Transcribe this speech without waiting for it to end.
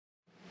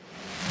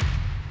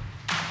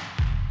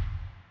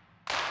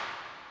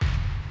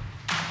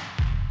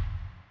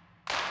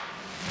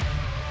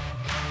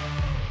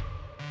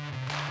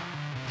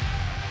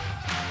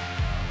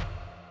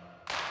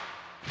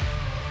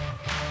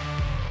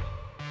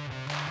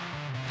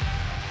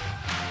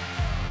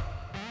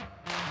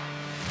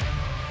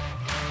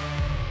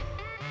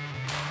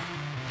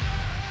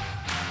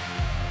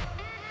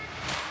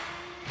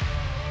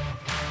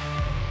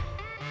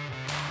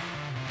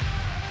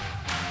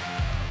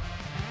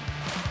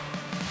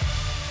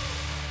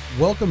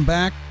Welcome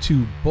back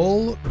to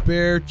Bull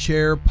Bear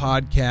Chair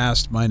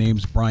Podcast. My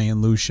name's Brian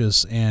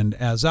Lucius, and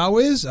as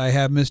always, I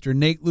have Mr.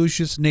 Nate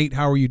Lucius. Nate,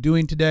 how are you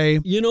doing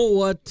today? You know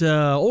what?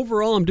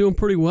 Overall, I'm doing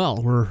pretty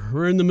well.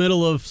 We're in the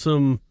middle of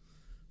some,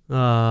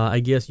 I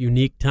guess,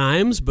 unique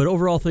times, but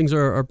overall things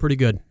are pretty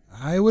good.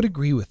 I would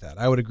agree with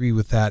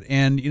that.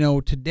 And, you know,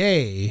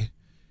 today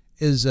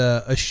is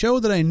a show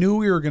that I knew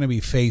we were going to be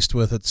faced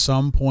with at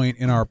some point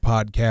in our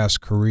podcast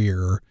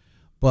career,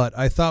 but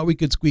I thought we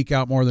could squeak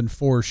out more than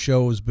 4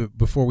 shows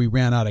before we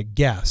ran out of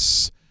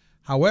guests.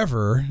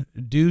 However,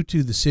 due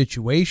to the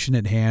situation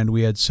at hand,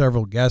 we had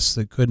several guests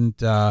that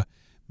couldn't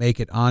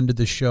make it onto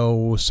the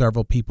show,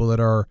 several people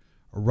that are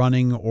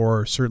running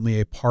or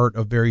certainly a part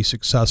of very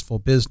successful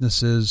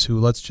businesses who,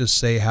 let's just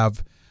say,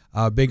 have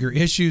bigger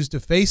issues to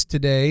face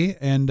today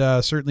and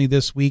certainly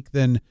this week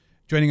than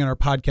joining on our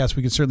podcast.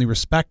 We can certainly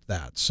respect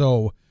that.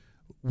 So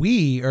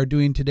we are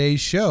doing today's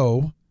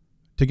show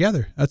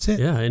together. That's it.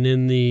 Yeah, and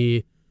in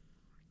the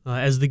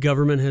as the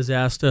government has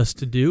asked us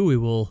to do, we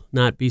will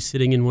not be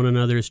sitting in one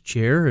another's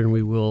chair, and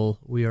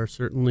we are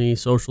certainly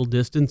social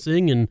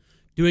distancing and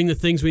doing the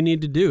things we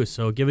need to do.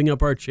 So giving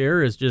up our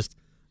chair is just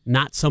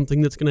not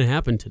something that's going to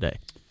happen today.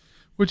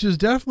 Which is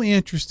definitely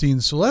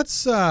interesting. So let's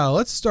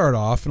start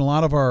off. And a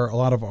lot of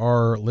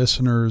our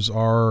listeners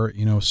are,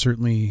 you know,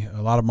 certainly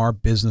a lot of them are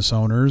business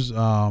owners. A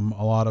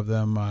lot of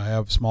them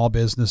have small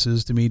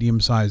businesses to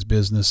medium-sized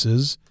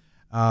businesses.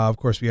 Of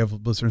course, we have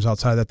listeners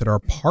outside that are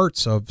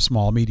parts of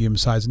small,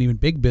 medium-sized, and even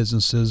big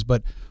businesses.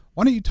 But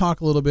why don't you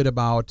talk a little bit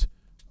about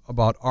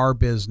our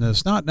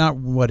business, not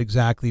what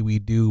exactly we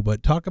do,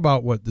 but talk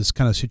about what this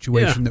kind of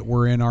situation that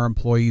we're in, our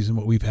employees, and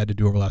what we've had to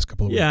do over the last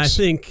couple of weeks. Yeah, I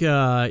think,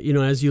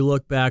 as you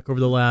look back over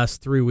the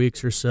last 3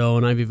 weeks or so,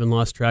 and I've even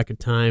lost track of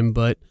time,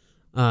 but,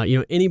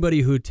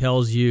 anybody who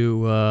tells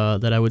you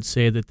that I would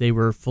say that they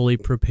were fully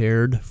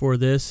prepared for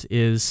this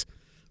is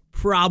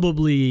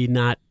probably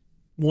not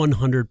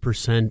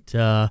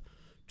 100%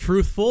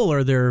 truthful,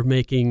 or they're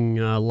making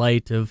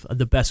light of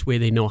the best way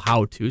they know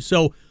how to.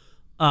 So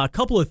a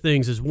couple of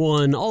things is,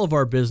 one, all of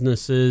our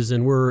businesses,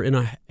 and we're in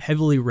a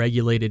heavily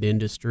regulated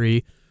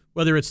industry,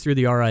 whether it's through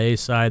the RIA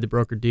side, the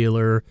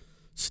broker-dealer,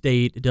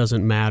 state, it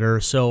doesn't matter.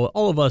 So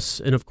all of us,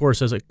 and of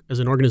course as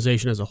an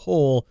organization as a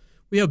whole,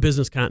 we have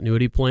business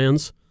continuity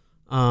plans,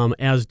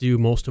 as do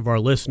most of our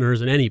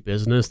listeners in any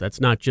business. That's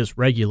not just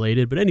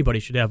regulated, but anybody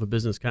should have a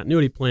business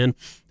continuity plan.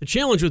 The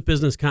challenge with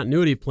business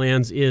continuity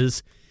plans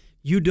is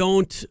you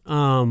don't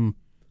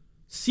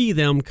see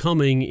them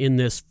coming in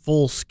this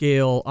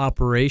full-scale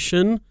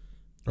operation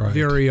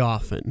very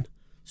often.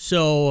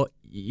 So,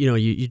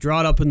 you draw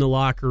it up in the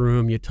locker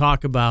room, you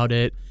talk about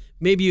it.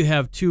 Maybe you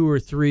have 2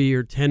 or 3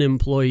 or 10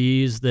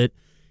 employees that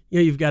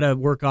you've got to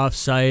work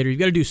off-site, or you've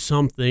got to do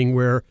something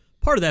where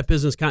part of that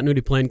business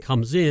continuity plan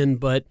comes in,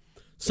 but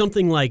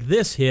something like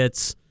this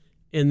hits,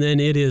 and then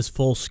it is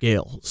full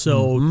scale.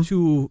 So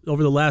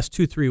over the last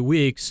 2-3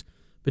 weeks,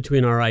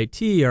 between our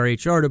IT, our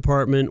HR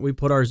department, we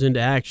put ours into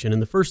action.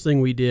 And the first thing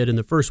we did in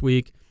the first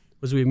week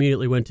was we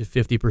immediately went to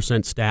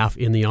 50% staff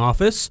in the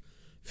office,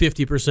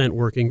 50%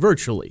 working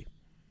virtually.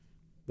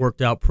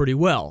 Worked out pretty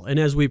well. And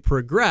as we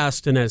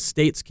progressed, and as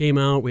states came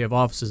out, we have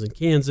offices in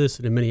Kansas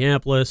and in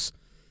Minneapolis,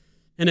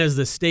 and as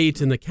the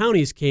state and the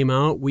counties came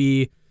out,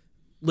 we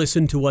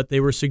listened to what they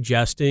were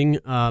suggesting.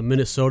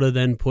 Minnesota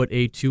then put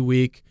a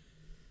 2-week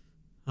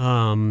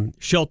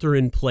shelter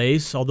in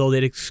place, although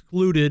they'd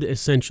excluded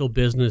essential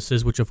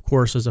businesses, which of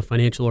course as a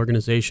financial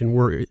organization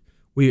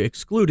we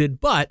excluded.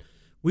 But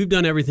we've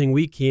done everything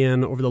we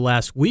can over the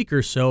last week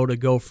or so to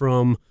go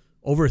from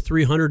over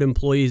 300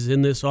 employees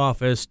in this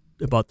office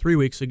about 3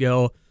 weeks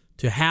ago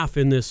to half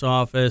in this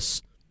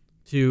office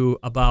to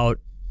about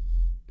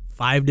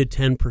 5 to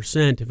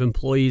 10% of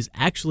employees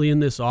actually in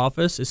this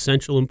office,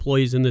 essential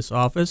employees in this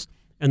office,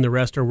 and the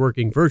rest are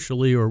working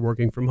virtually or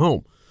working from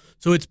home.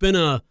 So it's been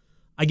a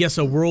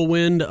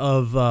whirlwind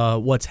of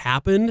what's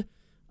happened.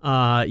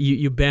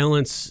 You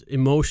balance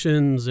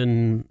emotions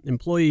and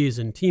employees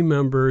and team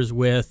members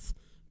with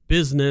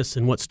business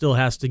and what still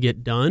has to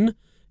get done.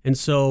 And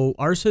so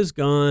ours has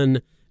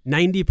gone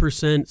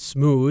 90%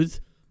 smooth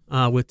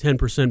with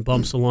 10%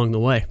 bumps along the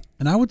way.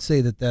 And I would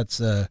say that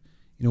that's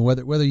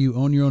whether you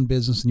own your own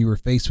business and you were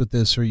faced with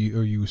this, or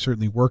you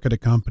certainly work at a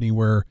company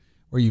where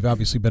you've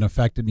obviously been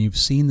affected and you've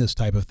seen this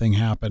type of thing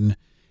happen.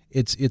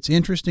 It's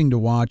interesting to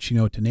watch.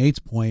 To Nate's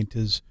point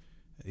is,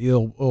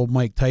 old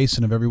Mike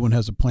Tyson of everyone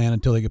has a plan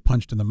until they get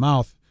punched in the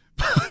mouth.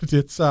 But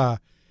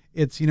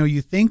it's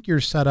you think you're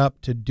set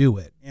up to do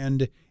it,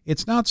 and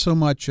it's not so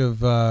much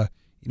of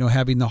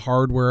having the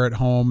hardware at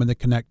home and the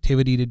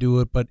connectivity to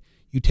do it, but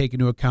you take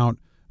into account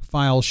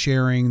file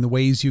sharing, the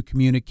ways you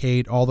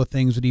communicate, all the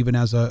things that even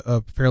as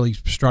a fairly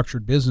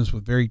structured business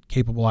with very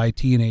capable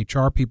IT and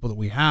HR people that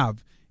we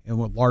have, and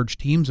with large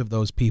teams of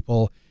those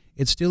people,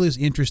 it still is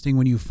interesting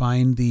when you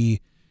find the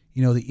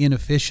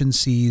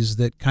inefficiencies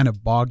that kind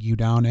of bog you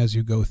down as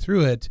you go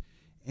through it.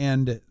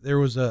 And there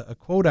was a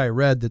quote I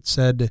read that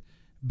said,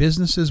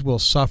 businesses will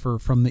suffer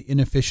from the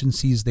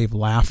inefficiencies they've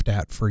laughed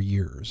at for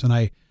years. And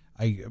I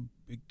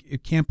I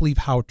can't believe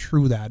how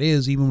true that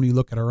is. Even when you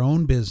look at our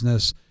own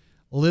business,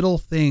 little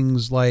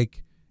things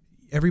like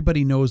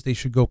everybody knows they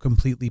should go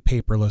completely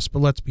paperless, but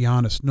let's be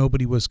honest,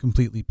 nobody was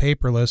completely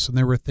paperless, and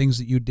there were things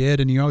that you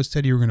did, and you always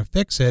said you were going to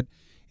fix it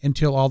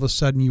until all of a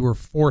sudden you were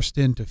forced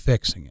into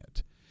fixing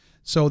it.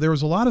 So there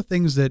was a lot of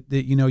things that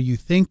you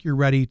think you're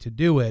ready to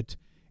do it,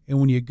 and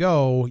when you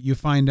go, you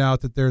find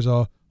out that there's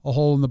a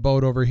hole in the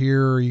boat over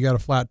here, or you got a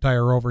flat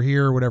tire over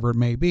here, or whatever it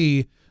may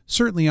be.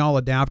 Certainly all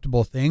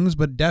adaptable things,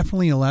 but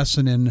definitely a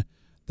lesson in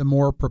the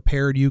more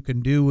prepared you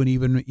can do, and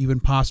even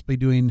possibly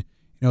doing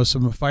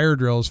some fire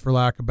drills, for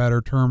lack of better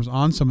terms,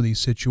 on some of these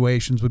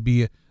situations would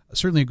be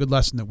certainly a good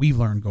lesson that we've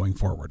learned going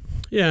forward.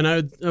 Yeah, and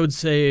I would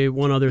say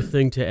one other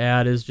thing to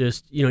add is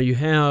just, you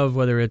have,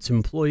 whether it's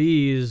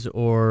employees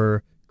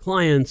or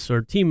clients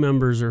or team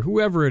members or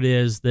whoever it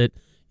is, that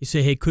you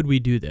say, hey, could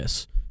we do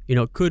this?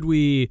 Could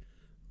we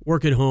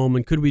work at home,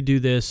 and could we do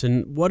this?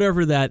 And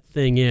whatever that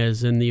thing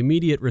is, and the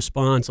immediate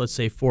response, let's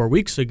say 4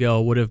 weeks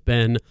ago, would have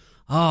been,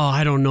 oh,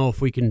 I don't know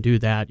if we can do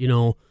that.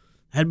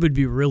 That would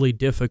be really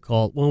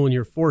difficult. Well, when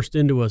you're forced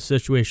into a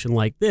situation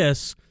like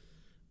this,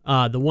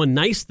 the one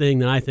nice thing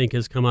that I think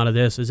has come out of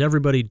this is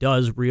everybody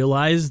does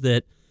realize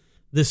that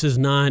this is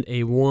not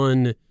a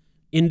one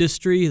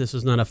industry. This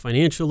is not a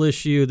financial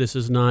issue. This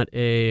is not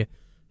it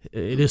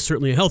is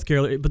certainly a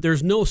healthcare, but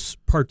there's no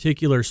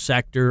particular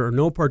sector or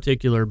no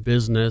particular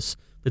business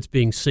that's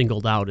being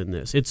singled out in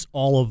this. It's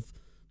all of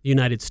the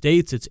United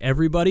States. It's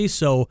everybody.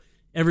 So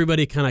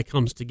everybody kind of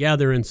comes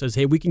together and says,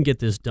 hey, we can get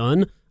this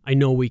done. I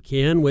know we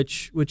can,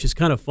 which is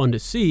kind of fun to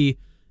see.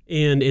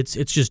 And it's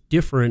just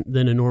different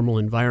than a normal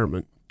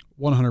environment.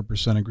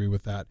 100% agree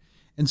with that.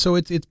 And so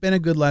it's been a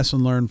good lesson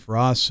learned for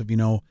us of,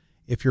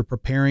 if you're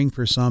preparing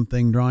for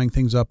something, drawing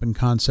things up in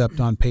concept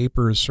on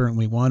paper is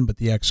certainly one, but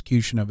the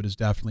execution of it is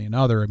definitely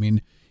another. I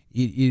mean,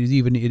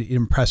 it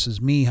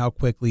impresses me how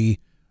quickly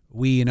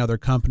we and other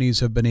companies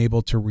have been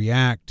able to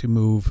react to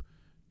move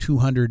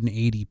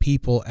 280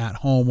 people at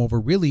home over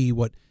really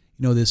what,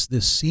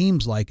 this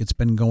seems like it's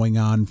been going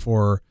on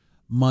for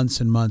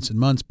months and months and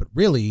months, but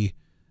really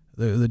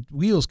the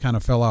wheels kind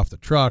of fell off the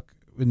truck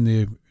in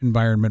the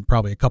environment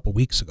probably a couple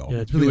weeks ago. Yeah,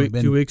 it's really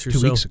been 2 weeks or so.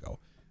 2 weeks ago.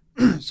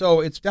 So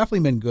it's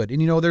definitely been good.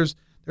 And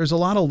there's a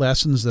lot of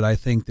lessons that I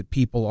think that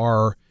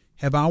people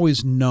have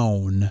always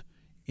known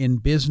in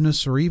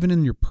business or even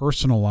in your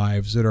personal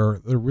lives that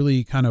are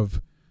really kind of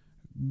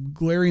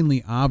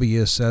glaringly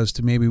obvious as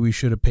to maybe we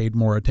should have paid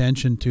more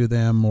attention to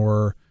them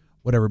or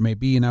whatever it may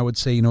be. And I would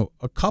say,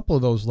 a couple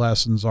of those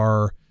lessons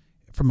are,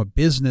 from a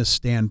business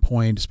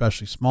standpoint,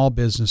 especially small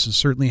businesses,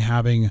 certainly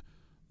having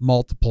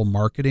multiple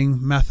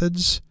marketing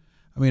methods.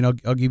 I mean,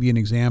 I'll give you an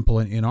example.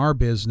 In our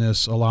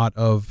business, a lot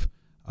of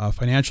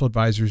financial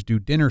advisors do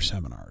dinner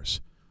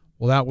seminars.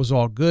 Well, that was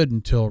all good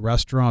until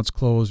restaurants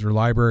closed or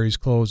libraries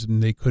closed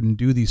and they couldn't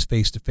do these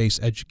face-to-face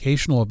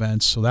educational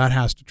events. So that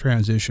has to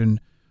transition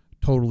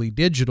totally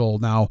digital.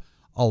 Now,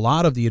 a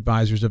lot of the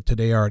advisors of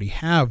today already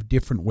have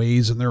different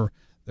ways in their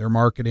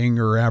marketing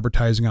or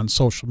advertising on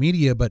social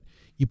media, but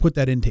you put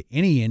that into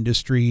any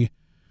industry,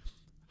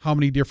 how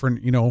many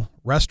different,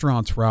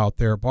 restaurants were out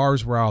there,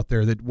 bars were out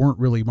there that weren't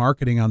really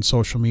marketing on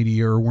social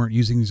media or weren't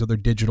using these other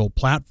digital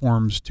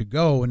platforms to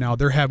go, and now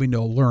they're having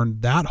to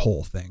learn that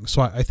whole thing.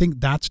 So I think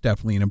that's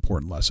definitely an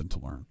important lesson to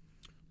learn.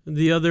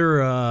 The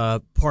other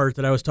part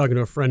that I was talking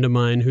to a friend of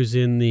mine who's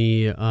in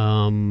the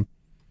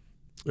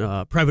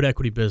private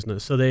equity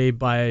business. So they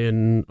buy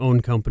and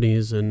own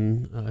companies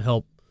and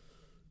help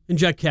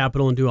inject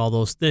capital and do all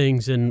those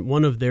things. And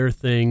one of their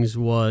things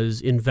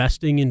was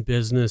investing in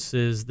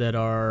businesses that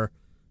are,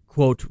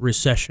 quote,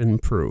 recession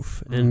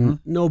proof. Mm-hmm. And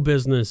no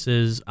business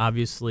is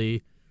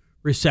obviously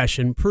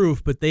recession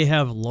proof, but they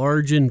have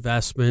large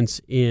investments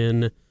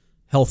in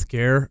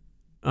healthcare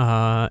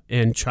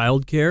and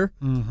childcare.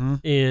 Mm-hmm.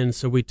 And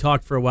so we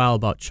talked for a while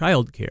about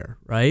childcare,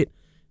 right?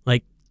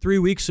 Like 3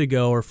 weeks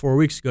ago or 4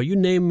 weeks ago, you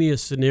name me a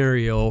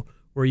scenario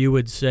where you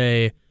would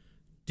say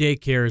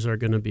daycares are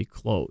going to be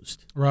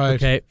closed. Right.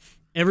 Okay.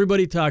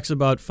 Everybody talks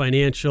about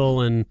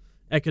financial and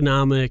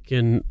economic,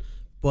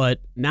 but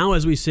now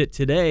as we sit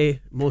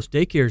today, most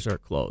daycares are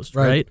closed,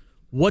 right?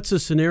 What's a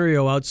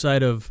scenario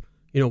outside of,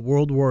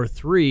 World War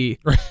III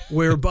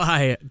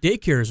whereby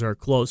daycares are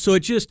closed? So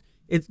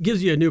it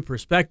gives you a new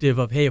perspective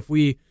of, hey, if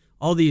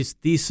all these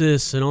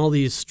thesis and all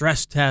these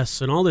stress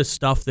tests and all this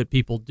stuff that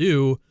people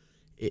do,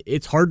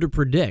 it's hard to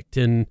predict.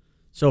 And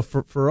so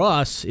for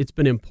us, it's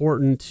been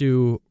important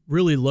to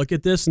really look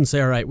at this and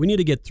say, all right, we need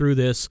to get through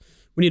this.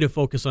 We need to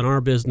focus on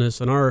our business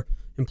and our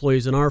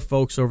employees and our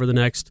folks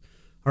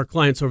our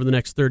clients over the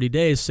next 30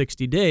 days,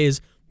 60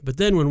 days. But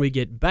then when we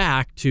get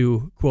back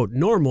to, quote,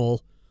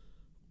 normal,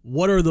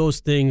 what are those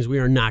things we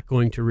are not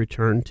going to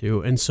return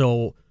to? And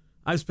so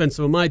I've spent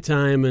some of my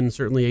time, and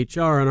certainly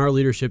HR and our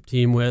leadership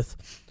team, with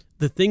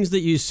the things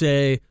that you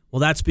say, well,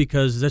 that's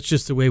because that's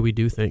just the way we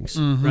do things,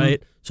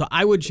 right? So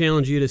I would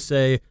challenge you to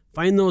say,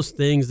 find those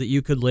things that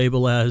you could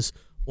label as,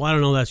 well, I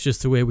don't know, that's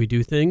just the way we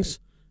do things.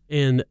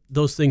 And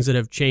those things that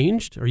have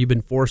changed or you've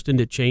been forced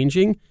into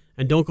changing,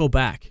 and don't go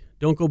back.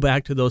 Don't go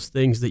back to those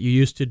things that you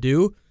used to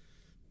do.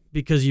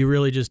 because you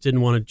really just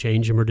didn't want to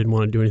change them or didn't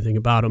want to do anything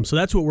about them. So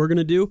that's what we're going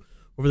to do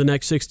over the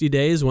next 60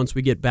 days once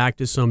we get back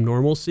to some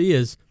normalcy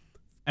is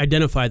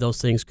identify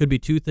those things. Could be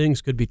 2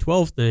 things, could be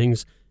 12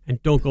 things,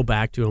 and don't go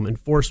back to them and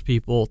force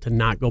people to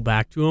not go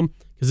back to them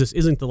because this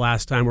isn't the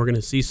last time we're going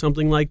to see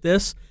something like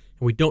this.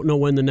 And we don't know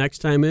when the next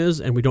time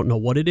is, and we don't know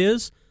what it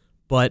is.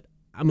 But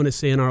I'm going to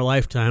say in our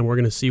lifetime, we're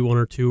going to see 1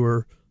 or 2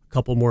 or a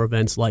couple more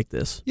events like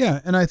this. Yeah,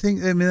 and I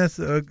mean, that's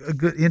a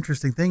good,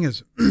 interesting thing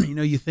is,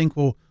 you think,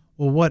 well,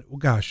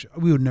 gosh,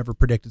 we would never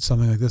predicted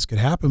something like this could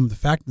happen. The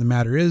fact of the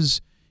matter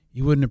is,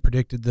 you wouldn't have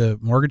predicted the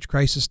mortgage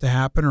crisis to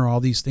happen or all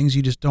these things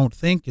you just don't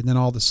think. And then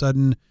all of a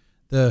sudden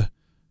the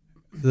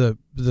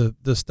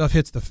stuff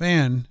hits the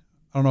fan.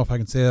 I don't know if I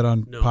can say that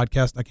on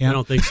podcast. I can't. I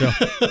don't think so.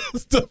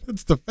 Stuff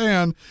hits the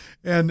fan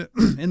and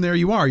there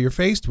you are, you're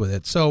faced with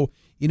it. So,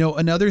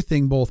 another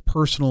thing, both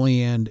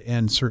personally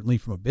and certainly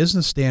from a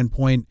business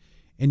standpoint,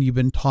 and you've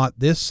been taught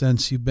this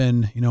since you've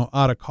been,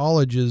 out of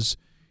college is,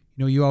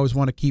 you always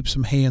want to keep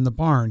some hay in the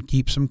barn,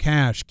 keep some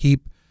cash,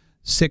 keep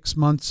 6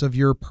 months of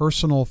your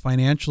personal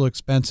financial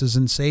expenses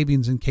and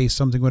savings in case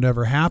something would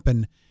ever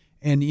happen.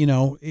 And,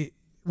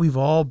 we've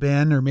all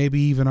been, or maybe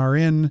even are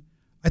in,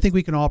 I think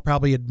we can all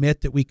probably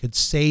admit that we could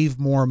save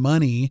more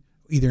money,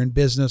 either in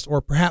business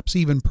or perhaps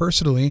even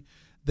personally,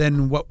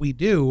 than what we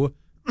do.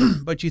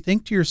 But you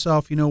think to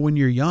yourself, when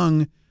you're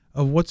young,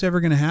 of what's ever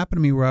going to happen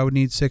to me where I would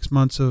need 6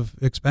 months of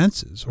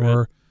expenses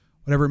or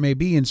whatever it may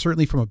be. And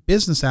certainly from a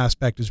business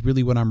aspect is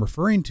really what I'm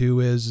referring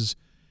to is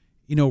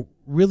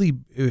really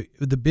a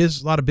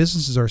lot of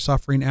businesses are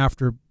suffering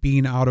after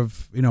being out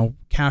of,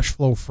 cash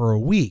flow for a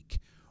week,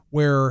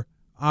 where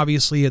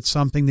obviously it's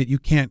something that you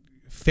can't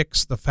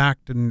fix the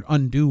fact and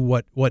undo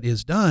what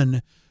is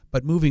done.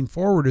 But moving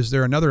forward, is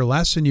there another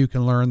lesson you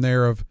can learn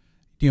there of,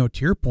 to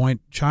your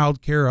point,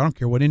 childcare, I don't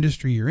care what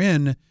industry you're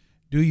in,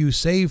 do you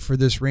save for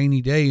this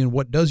rainy day, and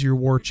what does your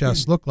war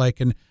chest look like,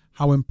 and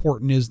how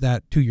important is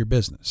that to your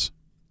business?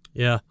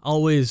 Yeah,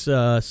 always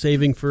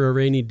saving for a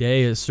rainy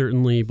day is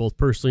certainly both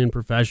personally and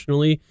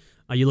professionally.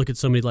 You look at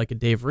somebody like a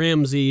Dave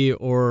Ramsey,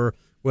 or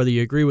whether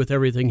you agree with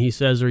everything he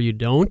says or you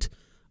don't,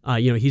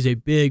 he's a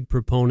big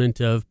proponent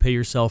of pay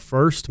yourself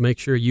first. Make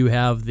sure you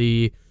have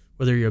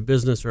whether you're a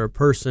business or a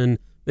person,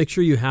 make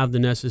sure you have the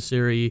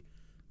necessary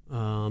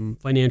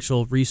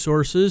financial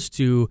resources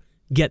to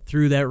get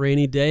through that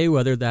rainy day,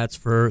 whether that's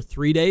for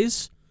 3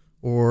 days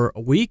or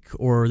a week,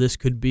 or this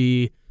could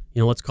be,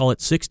 let's call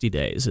it 60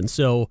 days. And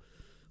so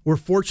we're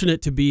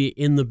fortunate to be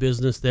in the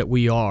business that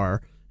we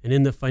are and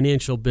in the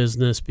financial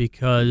business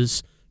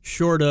because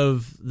short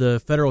of the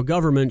federal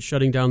government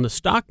shutting down the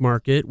stock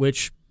market,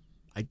 which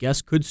I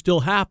guess could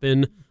still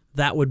happen,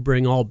 that would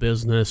bring all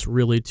business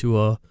really to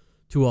a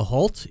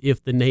halt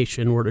if the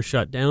nation were to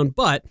shut down.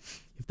 But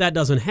if that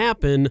doesn't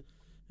happen,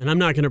 and I'm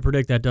not going to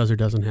predict that does or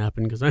doesn't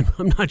happen because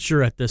I'm not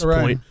sure at this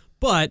point,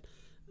 but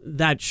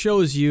that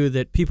shows you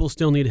that people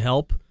still need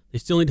help. They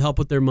still need help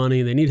with their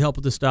money. They need help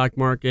with the stock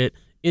market.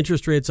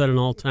 Interest rates at an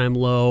all-time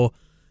low.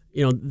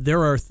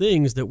 There are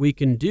things that we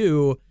can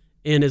do.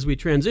 And as we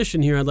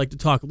transition here, I'd like to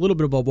talk a little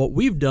bit about what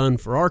we've done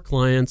for our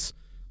clients,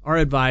 our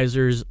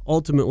advisors,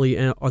 ultimately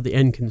are the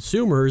end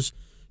consumers,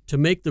 to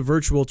make the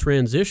virtual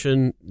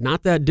transition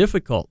not that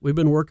difficult. We've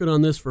been working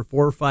on this for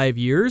 4 or 5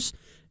 years,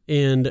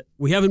 and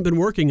we haven't been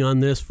working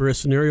on this for a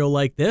scenario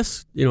like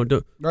this.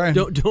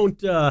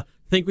 Don't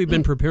think we've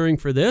been preparing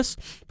for this,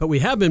 but we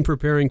have been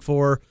preparing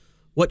for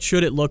what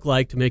should it look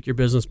like to make your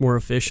business more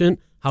efficient.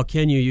 How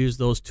can you use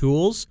those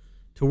tools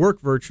to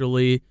work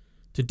virtually,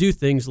 to do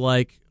things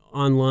like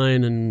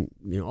online and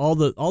all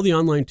the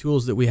online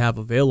tools that we have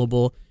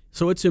available.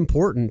 So it's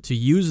important to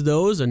use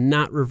those and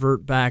not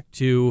revert back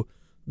to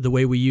the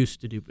way we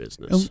used to do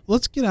business. And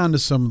let's get on to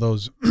some of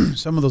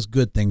those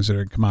good things that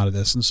are come out of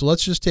this. And so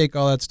let's just take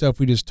all that stuff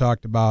we just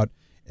talked about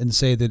and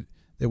say that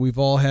we've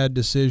all had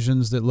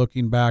decisions that,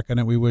 looking back on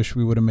it, we wish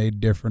we would have made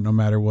different no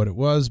matter what it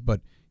was.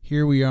 But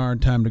here we are in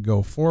time to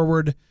go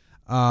forward.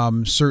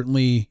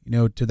 Certainly,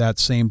 to that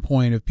same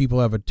point, if people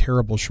have a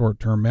terrible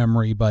short-term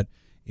memory, but,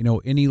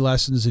 any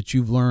lessons that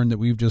you've learned that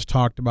we've just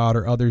talked about,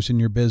 or others in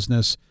your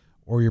business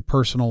or your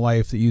personal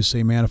life that you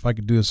say, man, if I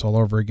could do this all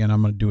over again,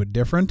 I'm going to do it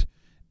different.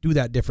 Do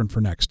that different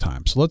for next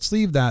time. So let's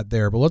leave that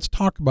there, but let's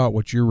talk about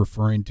what you're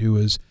referring to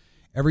is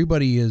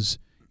everybody is,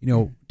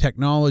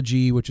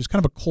 technology, which is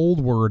kind of a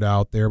cold word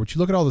out there, but you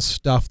look at all the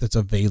stuff that's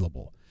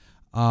available,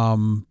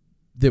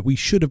 that we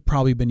should have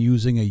probably been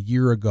using a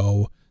year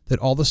ago, that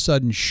all of a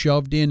sudden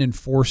shoved in and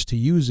forced to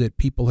use it,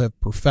 people have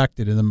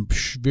perfected in a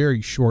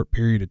very short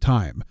period of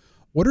time.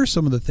 What are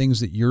some of the things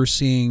that you're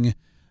seeing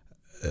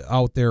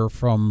out there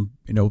from,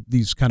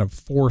 these kind of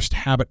forced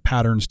habit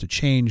patterns to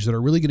change that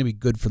are really going to be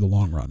good for the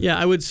long run? Yeah,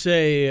 I would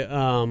say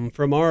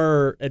from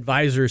our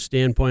advisor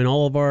standpoint,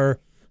 all of our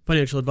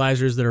financial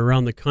advisors that are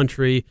around the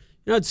country,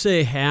 I'd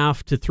say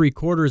half to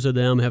 3/4 of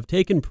them have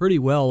taken pretty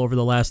well over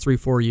the last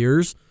 3-4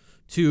 years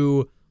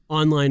to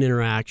online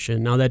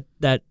interaction. Now,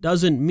 that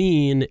doesn't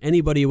mean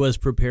anybody was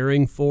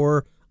preparing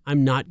for,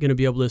 I'm not going to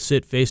be able to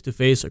sit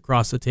face-to-face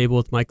across the table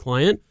with my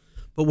client.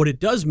 But what it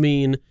does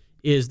mean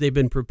is they've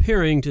been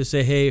preparing to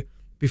say, hey,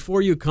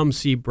 before you come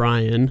see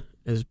Brian,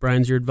 as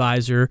Brian's your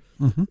advisor,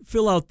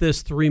 fill out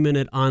this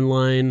 3-minute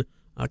online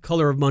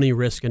color of money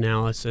risk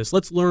analysis.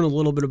 Let's learn a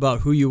little bit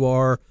about who you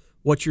are,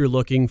 what you're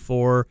looking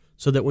for,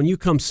 so that when you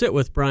come sit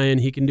with Brian,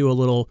 he can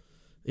do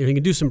he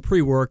can do some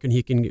pre-work and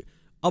he can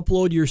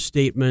upload your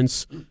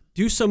statements,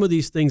 do some of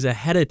these things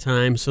ahead of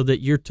time so that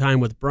your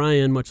time with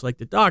Brian, much like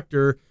the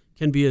doctor,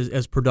 can be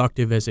as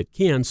productive as it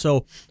can.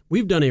 So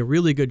we've done a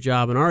really good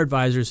job, and our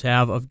advisors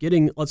have, of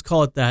getting, let's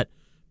call it that,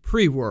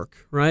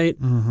 pre-work, right?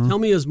 Tell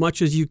me as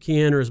much as you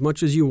can or as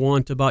much as you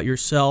want about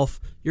yourself,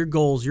 your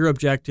goals, your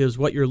objectives,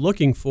 what you're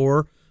looking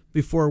for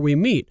before we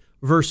meet,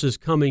 versus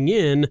coming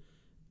in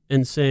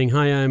and saying,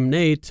 hi, I'm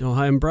Nate. Oh,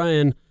 hi, I'm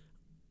Brian.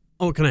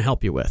 Oh, what can I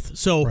help you with?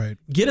 So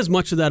get as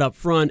much of that up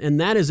front, and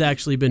that has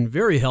actually been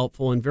very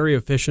helpful and very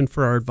efficient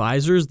for our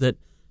advisors that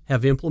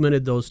have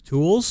implemented those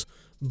tools.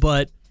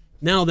 But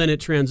now then it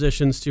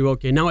transitions to,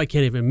 okay, now I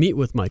can't even meet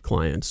with my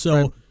clients.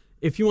 So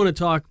if you want to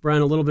talk,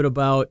 Brian, a little bit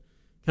about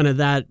kind of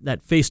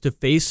that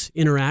face-to-face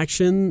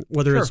interaction,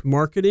 whether it's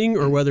marketing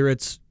or whether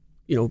it's,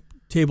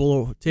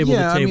 table to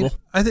table.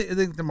 I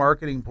think the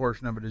marketing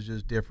portion of it is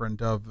just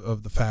different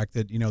of the fact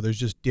that, there's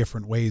just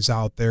different ways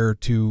out there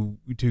to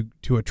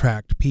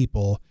attract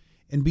people,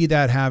 and be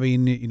that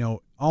having,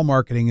 all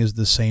marketing is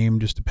the same,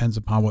 just depends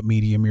upon what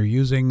medium you're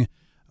using.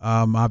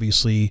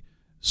 Obviously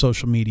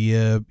social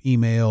media,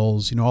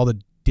 emails, all the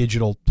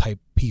digital type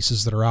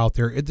pieces that are out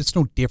there, it's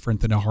no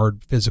different than a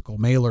hard physical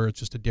mailer. It's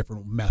just a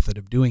different method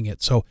of doing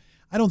it. So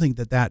I don't think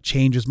that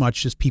changes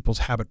much. Just people's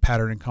habit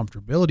pattern and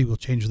comfortability will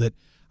change with it.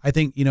 I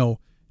think,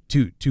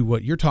 to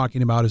what you're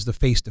talking about is the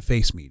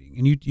face-to-face meeting.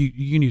 And you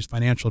can use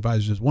financial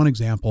advisors as one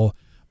example,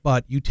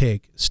 but you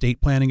take estate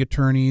planning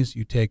attorneys,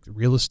 you take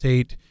real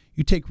estate,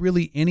 you take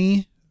really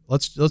any,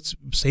 let's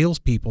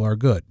salespeople are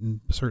good. And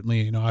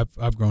certainly,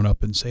 I've grown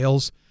up in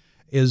sales.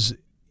 Is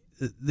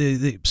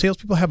the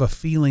salespeople have a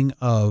feeling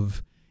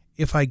of,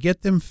 if I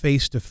get them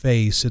face to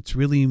face, it's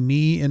really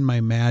me and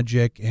my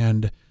magic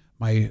and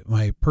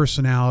my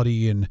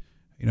personality and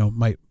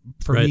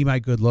me, my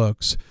good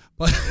looks.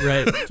 But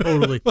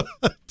totally.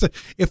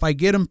 If I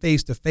get them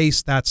face to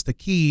face, that's the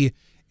key,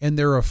 and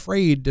they're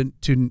afraid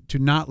to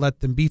not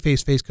let them be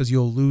face to face because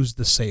you'll lose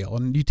the sale.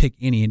 And you take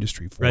any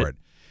industry for it.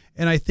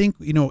 And I think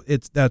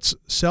that's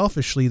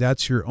selfishly,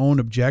 that's your own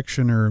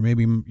objection or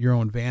maybe your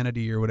own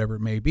vanity or whatever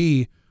it may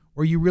be,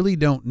 where you really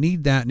don't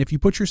need that. And if you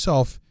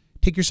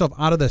take yourself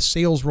out of the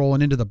sales role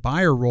and into the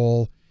buyer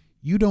role,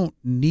 you don't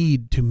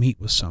need to meet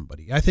with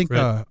somebody. I think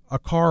the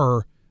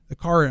car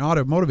and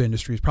automotive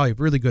industry is probably a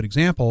really good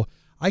example.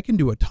 I can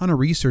do a ton of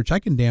research. I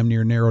can damn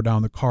near narrow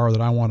down the car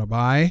that I want to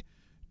buy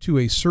to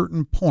a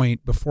certain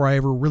point before I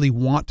ever really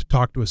want to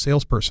talk to a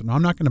salesperson. Now,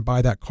 I'm not going to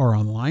buy that car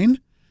online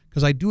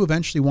because I do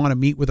eventually want to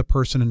meet with a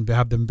person and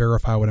have them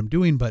verify what I'm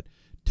doing. But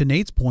to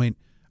Nate's point,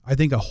 I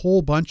think a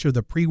whole bunch of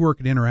the pre-work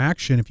and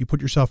interaction, if you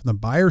put yourself on the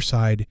buyer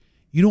side,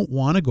 you don't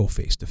want to go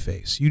face to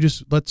face. You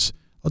just let's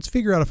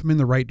figure out if I'm in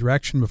the right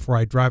direction before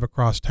I drive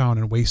across town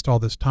and waste all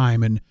this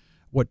time. And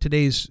what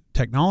today's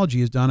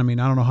technology has done, I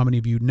don't know how many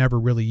of you never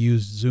really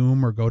used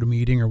Zoom or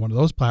GoToMeeting or one of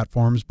those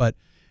platforms, but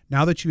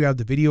now that you have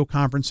the video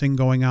conferencing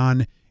going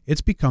on, it's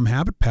become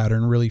habit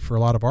pattern really for a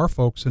lot of our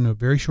folks in a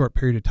very short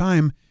period of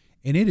time.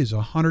 And it is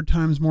 100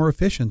 times more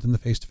efficient than the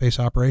face-to-face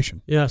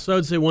operation. Yeah, so I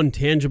would say one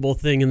tangible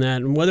thing in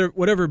that, and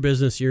whatever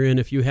business you're in,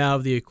 if you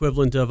have the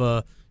equivalent of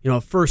a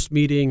first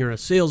meeting or a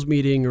sales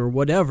meeting or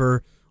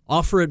whatever,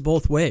 offer it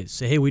both ways.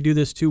 Say, hey, we do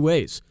this 2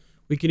 ways.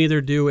 We can either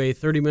do a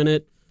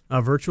 30-minute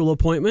virtual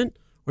appointment,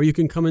 or you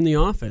can come in the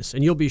office.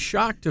 And you'll be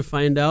shocked to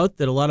find out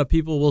that a lot of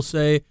people will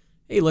say,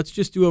 hey, let's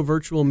just do a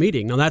virtual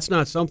meeting. Now, that's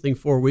not something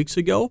 4 weeks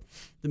ago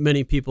that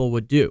many people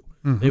would do.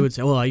 They would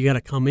say, well, you got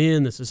to come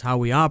in. This is how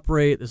we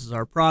operate. This is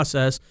our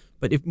process.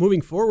 But if moving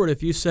forward,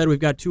 if you said we've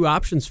got 2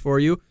 options for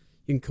you,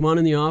 you can come on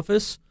in the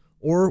office,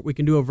 or we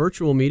can do a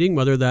virtual meeting,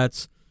 whether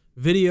that's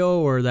video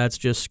or that's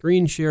just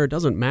screen share, it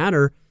doesn't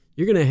matter.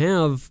 You're going to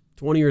have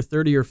 20 or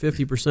 30 or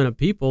 50% of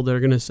people that are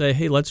going to say,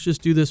 hey, let's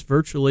just do this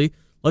virtually.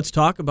 Let's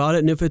talk about it.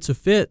 And if it's a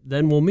fit,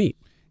 then we'll meet.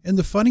 And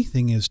the funny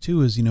thing is,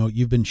 too, is,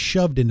 you've been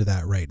shoved into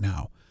that right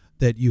now,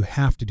 that you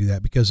have to do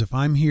that. Because if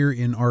I'm here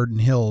in Arden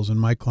Hills and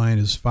my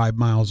client is 5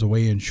 miles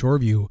away in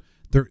Shoreview,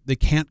 they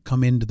can't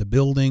come into the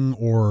building,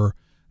 or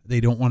they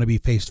don't want to be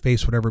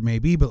face-to-face, whatever it may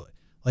be. But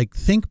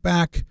think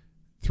back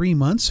 3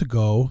 months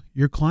ago,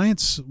 your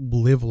clients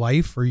live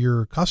life, or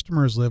your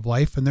customers live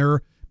life, and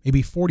they're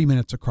maybe 40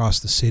 minutes across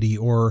the city,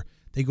 or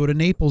they go to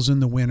Naples in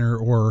the winter,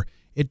 or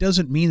it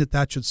doesn't mean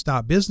that should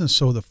stop business.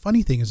 So the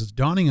funny thing is, it's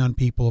dawning on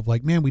people of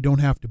man, we don't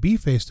have to be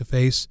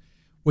face-to-face,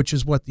 which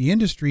is what the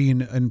industry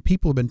and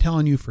people have been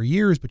telling you for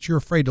years, but you're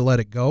afraid to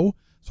let it go.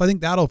 So I think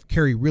that'll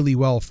carry really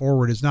well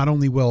forward, is not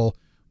only will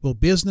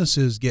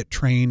businesses get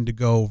trained to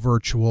go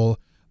virtual,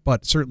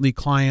 but certainly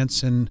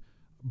clients and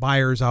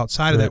buyers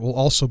outside of that will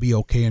also be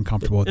okay and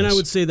comfortable with this. And I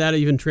would say that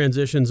even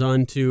transitions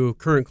on to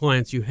current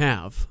clients you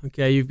have.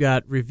 Okay, you've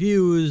got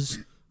reviews,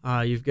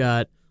 you've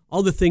got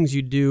all the things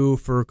you do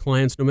for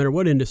clients, no matter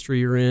what industry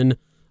you're in.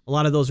 A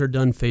lot of those are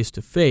done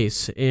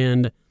face-to-face.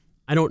 And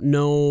I don't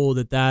know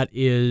that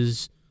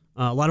is,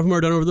 a lot of them are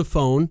done over the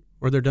phone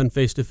or they're done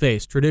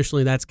face-to-face.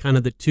 Traditionally, that's kind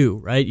of the two,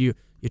 right? You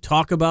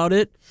talk about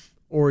it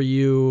or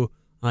you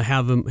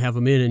have them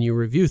in and you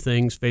review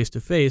things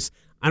face-to-face.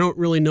 I don't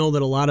really know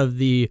that a lot of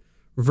the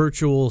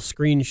virtual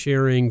screen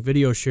sharing,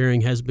 video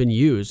sharing has been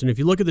used. And if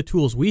you look at the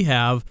tools we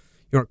have,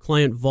 your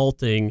client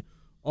vaulting,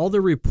 all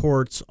the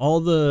reports, all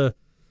the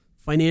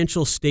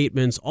financial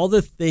statements, all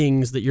the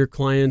things that your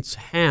clients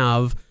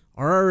have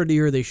are already,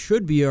 or they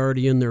should be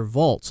already in their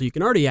vault. So you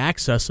can already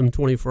access them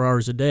 24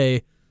 hours a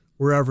day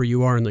wherever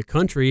you are in the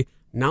country.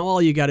 Now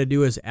all you got to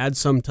do is add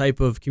some type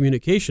of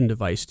communication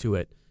device to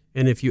it.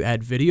 And if you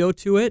add video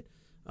to it,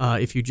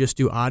 if you just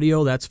do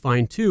audio, that's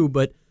fine too.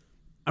 But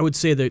I would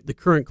say that the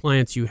current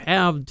clients you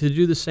have to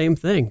do the same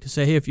thing, to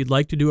say, hey, if you'd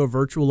like to do a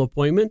virtual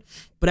appointment,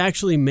 but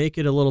actually make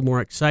it a little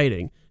more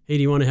exciting. Hey,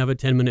 do you want to have a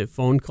 10-minute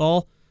phone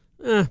call?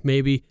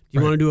 Maybe. Do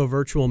you want to do a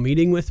virtual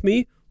meeting with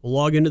me? We'll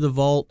log into the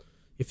vault.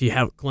 If you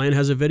have a client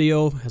has a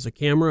video, has a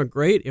camera,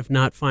 great. If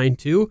not, fine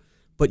too.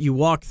 But you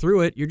walk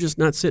through it, you're just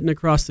not sitting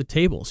across the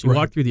table. So you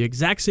walk through the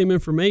exact same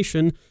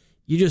information.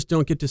 You just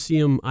don't get to see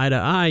them eye to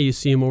eye. You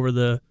see them over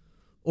the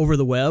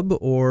web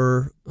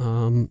or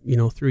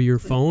through your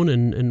phone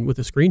and with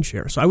a screen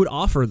share. So I would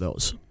offer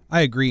those.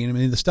 I agree. I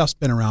mean, the stuff's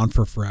been around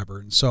for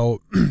forever. And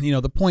so,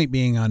 the point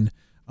being on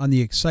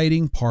the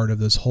exciting part of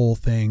this whole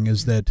thing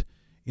is that,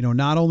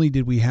 not only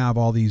did we have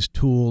all these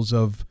tools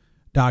of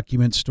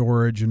document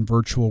storage and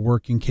virtual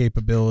working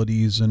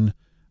capabilities and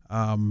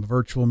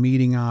virtual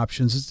meeting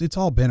options, it's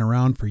all been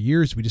around for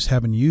years. We just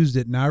haven't used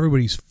it. Now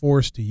everybody's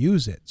forced to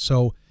use it.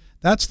 So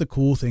that's the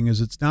cool thing,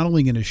 is it's not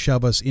only going to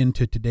shove us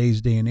into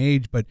today's day and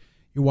age, but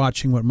you're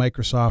watching what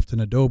Microsoft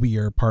and Adobe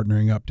are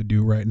partnering up to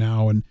do right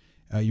now. And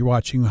you're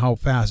watching how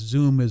fast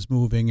Zoom is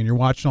moving, and you're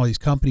watching all these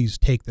companies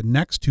take the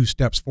next two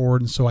steps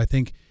forward. And so I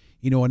think,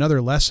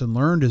 another lesson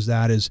learned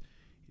is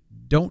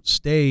don't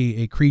stay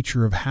a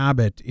creature of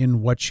habit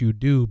in what you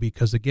do,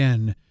 because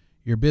again,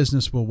 your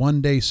business will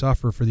one day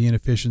suffer for the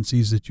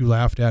inefficiencies that you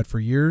laughed at for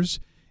years.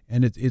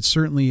 And it's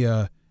certainly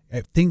I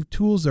think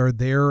tools are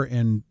there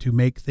and to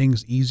make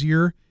things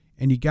easier,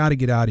 and you got to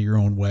get out of your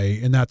own way.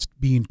 And that's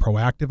being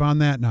proactive on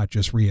that, not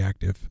just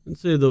reactive. I'd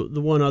say the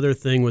one other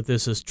thing with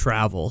this is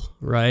travel,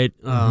 right?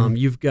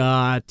 You've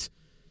got,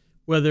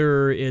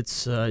 whether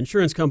it's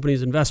insurance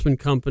companies, investment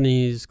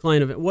companies,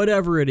 client event,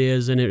 whatever it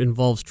is, and it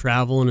involves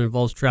travel and it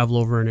involves travel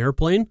over an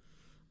airplane.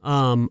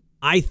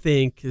 I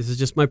think, this is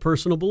just my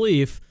personal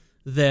belief,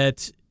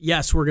 that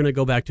yes, we're going to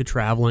go back to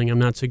traveling. I'm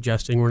not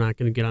suggesting we're not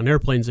going to get on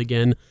airplanes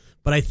again,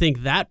 but I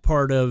think that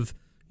part of,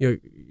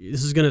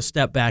 this is going to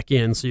step back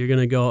in. So you're going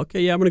to go,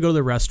 okay, yeah, I'm going to go to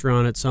the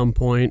restaurant at some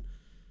point.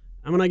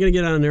 Am I going to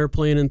get on an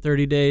airplane in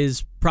 30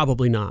 days?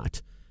 Probably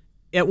not.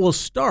 It will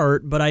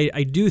start, but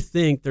I do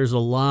think there's a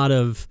lot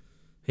of,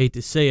 hate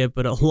to say it,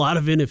 but a lot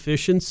of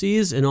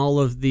inefficiencies in all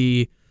of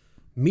the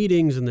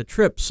meetings and the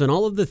trips and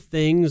all of the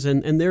things,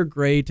 and they're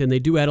great and they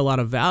do add a lot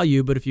of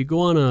value. But if you go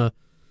on a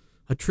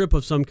trip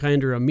of some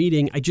kind or a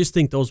meeting, I just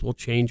think those will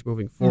change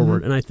moving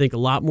forward. And I think a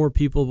lot more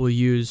people will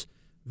use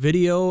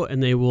video,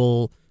 and they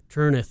will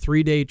turn a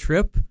 3-day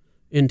trip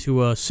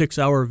into a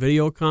 6-hour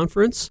video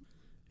conference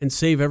and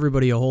save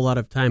everybody a whole lot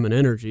of time and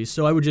energy.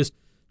 So I would just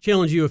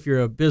challenge you, if you're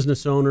a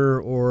business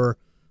owner or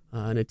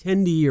an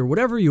attendee or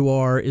whatever you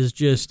are, is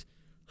just,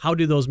 how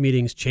do those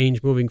meetings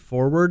change moving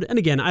forward? And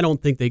again, I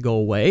don't think they go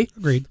away.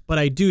 Agreed. But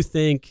I do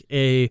think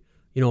a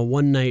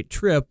one-night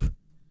trip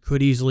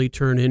could easily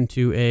turn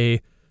into a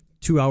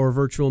 2-hour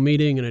virtual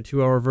meeting and a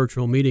 2-hour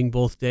virtual meeting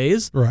both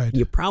days. Right.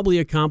 You probably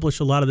accomplish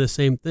a lot of the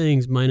same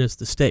things minus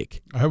the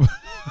steak. I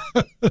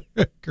would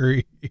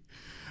agree.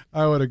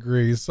 I would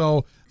agree.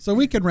 So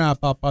we can wrap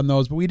up on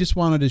those, but we just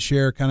wanted to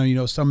share kind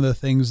of, some of the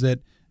things that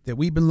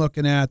we've been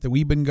looking at, that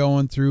we've been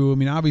going through. I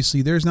mean,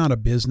 obviously there's not a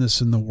business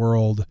in the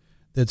world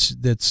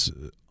that's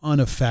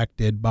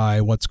unaffected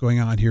by what's going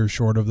on here,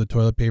 short of the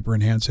toilet paper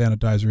and hand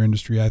sanitizer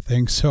industry, I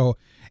think. So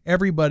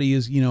everybody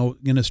is,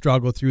 going to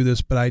struggle through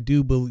this, but I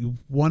do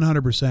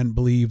 100%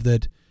 believe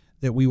that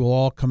we will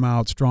all come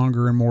out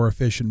stronger and more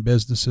efficient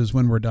businesses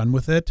when we're done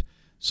with it.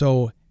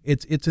 So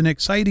it's an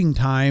exciting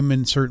time,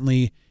 and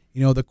certainly,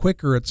 the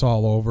quicker it's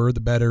all over, the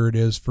better it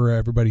is for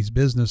everybody's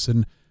business.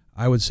 And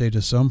I would say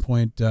to some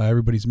point,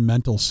 everybody's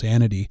mental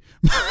sanity.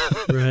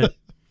 Right.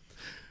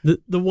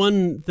 The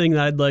one thing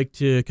that I'd like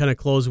to kind of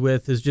close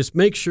with is just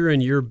make sure in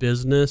your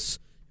business,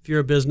 if you're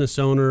a business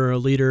owner or a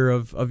leader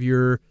of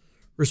your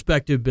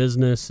respective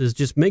business, is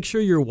just make sure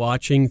you're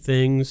watching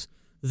things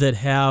that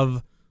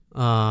have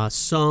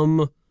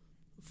some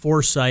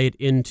foresight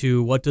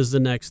into what does the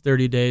next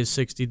 30 days,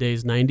 60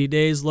 days, 90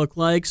 days look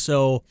like.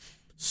 So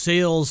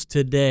sales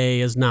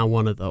today is not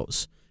one of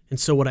those. And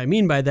so what I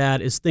mean by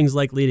that is things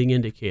like leading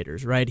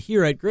indicators, right?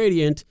 Here at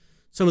Gradient,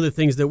 some of the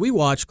things that we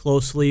watch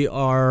closely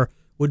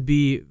would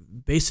be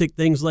basic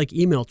things like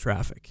email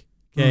traffic.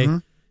 Okay.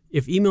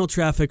 If email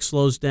traffic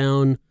slows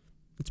down,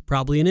 it's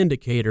probably an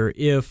indicator.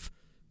 If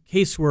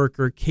casework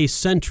or Case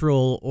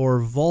Central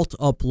or Vault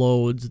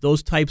uploads,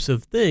 those types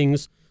of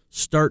things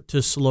start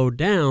to slow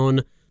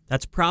down,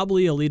 that's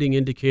probably a leading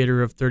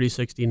indicator of 30,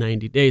 60,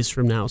 90 days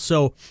from now.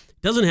 So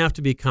it doesn't have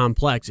to be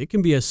complex. It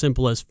can be as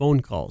simple as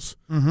phone calls.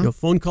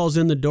 Phone calls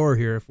in the door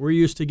here. If we're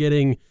used to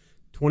getting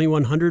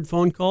 2,100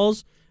 phone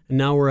calls and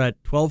now we're at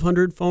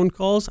 1,200 phone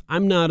calls,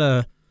 I'm not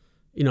a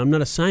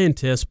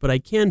scientist, but I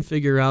can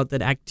figure out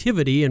that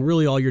activity, and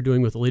really all you're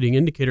doing with a leading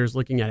indicator is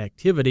looking at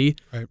activity,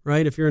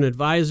 right? If you're an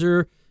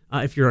advisor,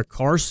 if you're a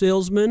car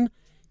salesman,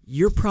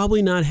 you're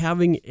probably not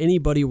having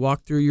anybody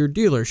walk through your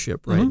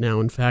dealership right now.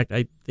 In fact,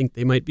 I think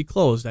they might be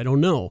closed. I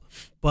don't know.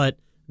 But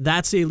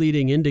that's a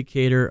leading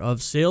indicator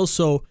of sales.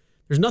 So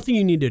there's nothing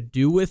you need to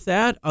do with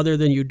that other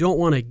than you don't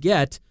want to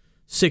get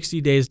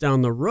 60 days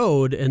down the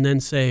road and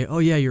then say, oh,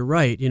 yeah, you're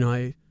right.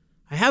 I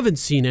haven't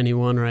seen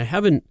anyone, or I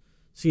haven't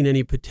seen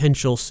any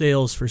potential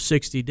sales for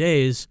 60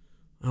 days.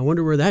 I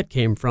wonder where that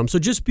came from. So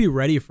just be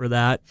ready for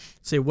that.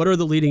 Say, what are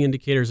the leading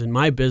indicators in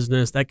my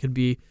business? That could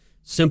be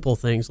simple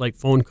things like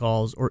phone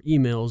calls or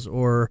emails,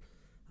 or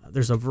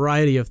there's a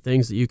variety of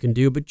things that you can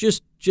do, but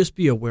just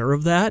be aware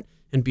of that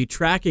and be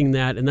tracking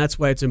that. And that's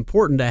why it's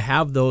important to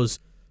have those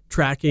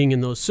tracking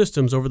and those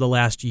systems over the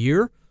last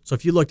year. So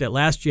if you looked at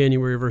last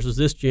January versus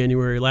this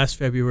January, last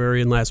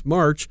February and last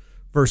March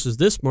versus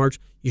this March,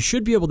 you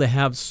should be able to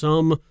have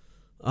some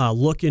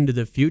look into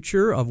the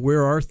future of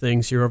where are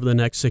things here over the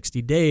next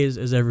 60 days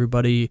as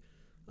everybody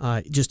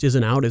just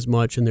isn't out as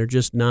much and they're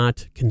just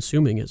not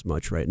consuming as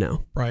much right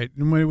now. Right.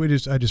 And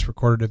I just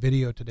recorded a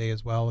video today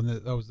as well, and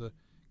that was the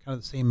kind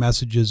of the same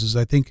messages. Is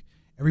I think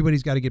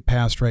everybody's got to get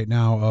past right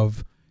now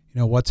of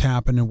what's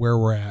happened and where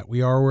we're at.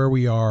 We are where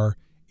we are.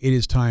 It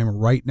is time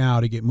right now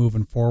to get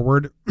moving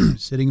forward.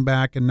 Sitting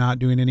back and not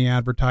doing any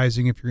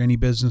advertising if you're any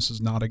business is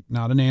not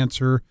an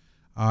answer.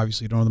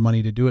 Obviously, you don't have the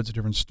money to do it. It's a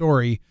different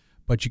story.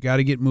 But you got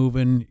to get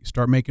moving,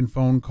 start making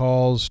phone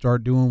calls,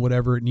 start doing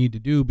whatever it need to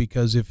do,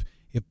 because if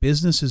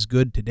business is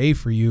good today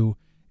for you,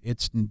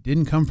 it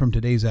didn't come from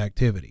today's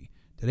activity.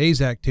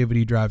 Today's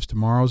activity drives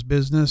tomorrow's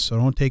business, so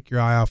don't take your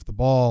eye off the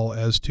ball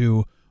as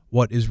to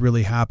what is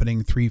really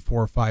happening 3,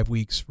 4, 5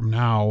 weeks from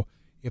now.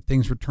 If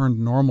things return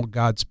to normal,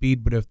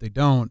 Godspeed, but if they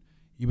don't,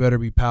 you better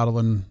be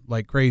paddling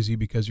like crazy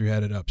because you're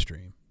headed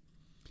upstream.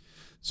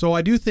 So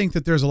I do think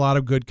that there's a lot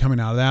of good coming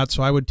out of that.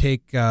 So I would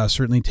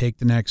certainly take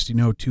the next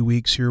 2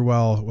 weeks here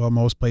while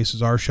most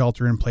places are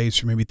shelter in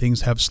place, or maybe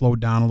things have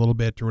slowed down a little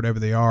bit or whatever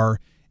they are,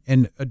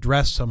 and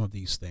address some of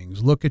these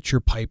things. Look at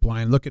your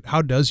pipeline. Look at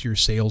how does your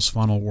sales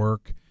funnel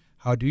work?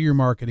 How do your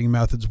marketing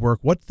methods work?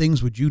 What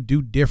things would you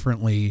do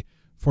differently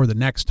for the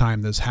next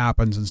time this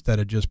happens, instead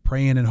of just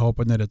praying and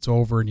hoping that it's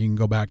over and you can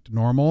go back to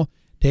normal?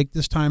 Take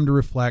this time to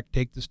reflect,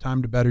 take this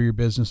time to better your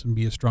business and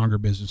be a stronger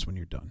business when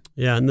you're done.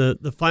 Yeah, and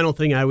the final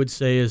thing I would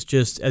say is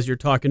just as you're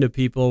talking to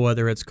people,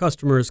 whether it's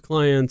customers,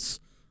 clients,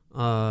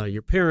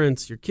 your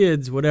parents, your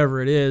kids,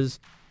 whatever it is,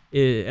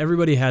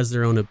 everybody has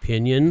their own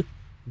opinion,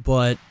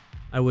 but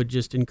I would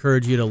just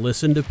encourage you to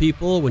listen to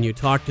people when you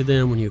talk to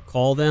them, when you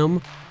call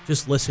them,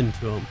 just listen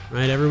to them,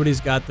 right?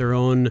 Everybody's got their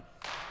own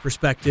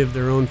perspective,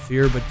 their own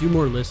fear, but do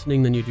more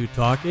listening than you do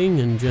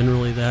talking, and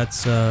generally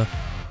that's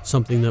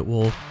something that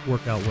will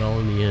work out well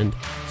in the end.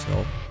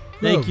 So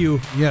thank you.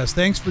 Yes,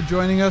 thanks for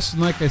joining us.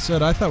 And like I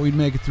said, I thought we'd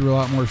make it through a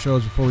lot more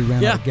shows before we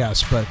ran out of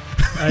guests, but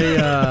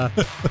I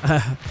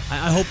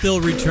hope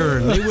they'll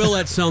return. They will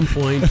at some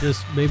point,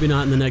 just maybe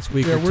not in the next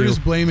week or two. We're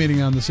just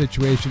blaming on the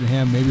situation at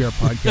hand. Maybe our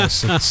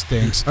podcast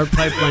stinks. Our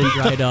pipeline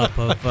dried up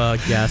of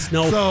guests.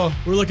 No,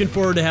 we're looking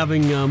forward to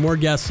having more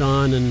guests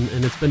on,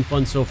 and it's been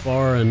fun so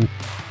far, and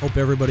hope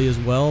everybody is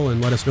well,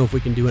 and let us know if we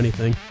can do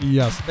anything.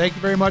 Yes. Thank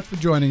you very much for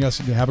joining us,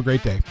 and have a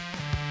great day.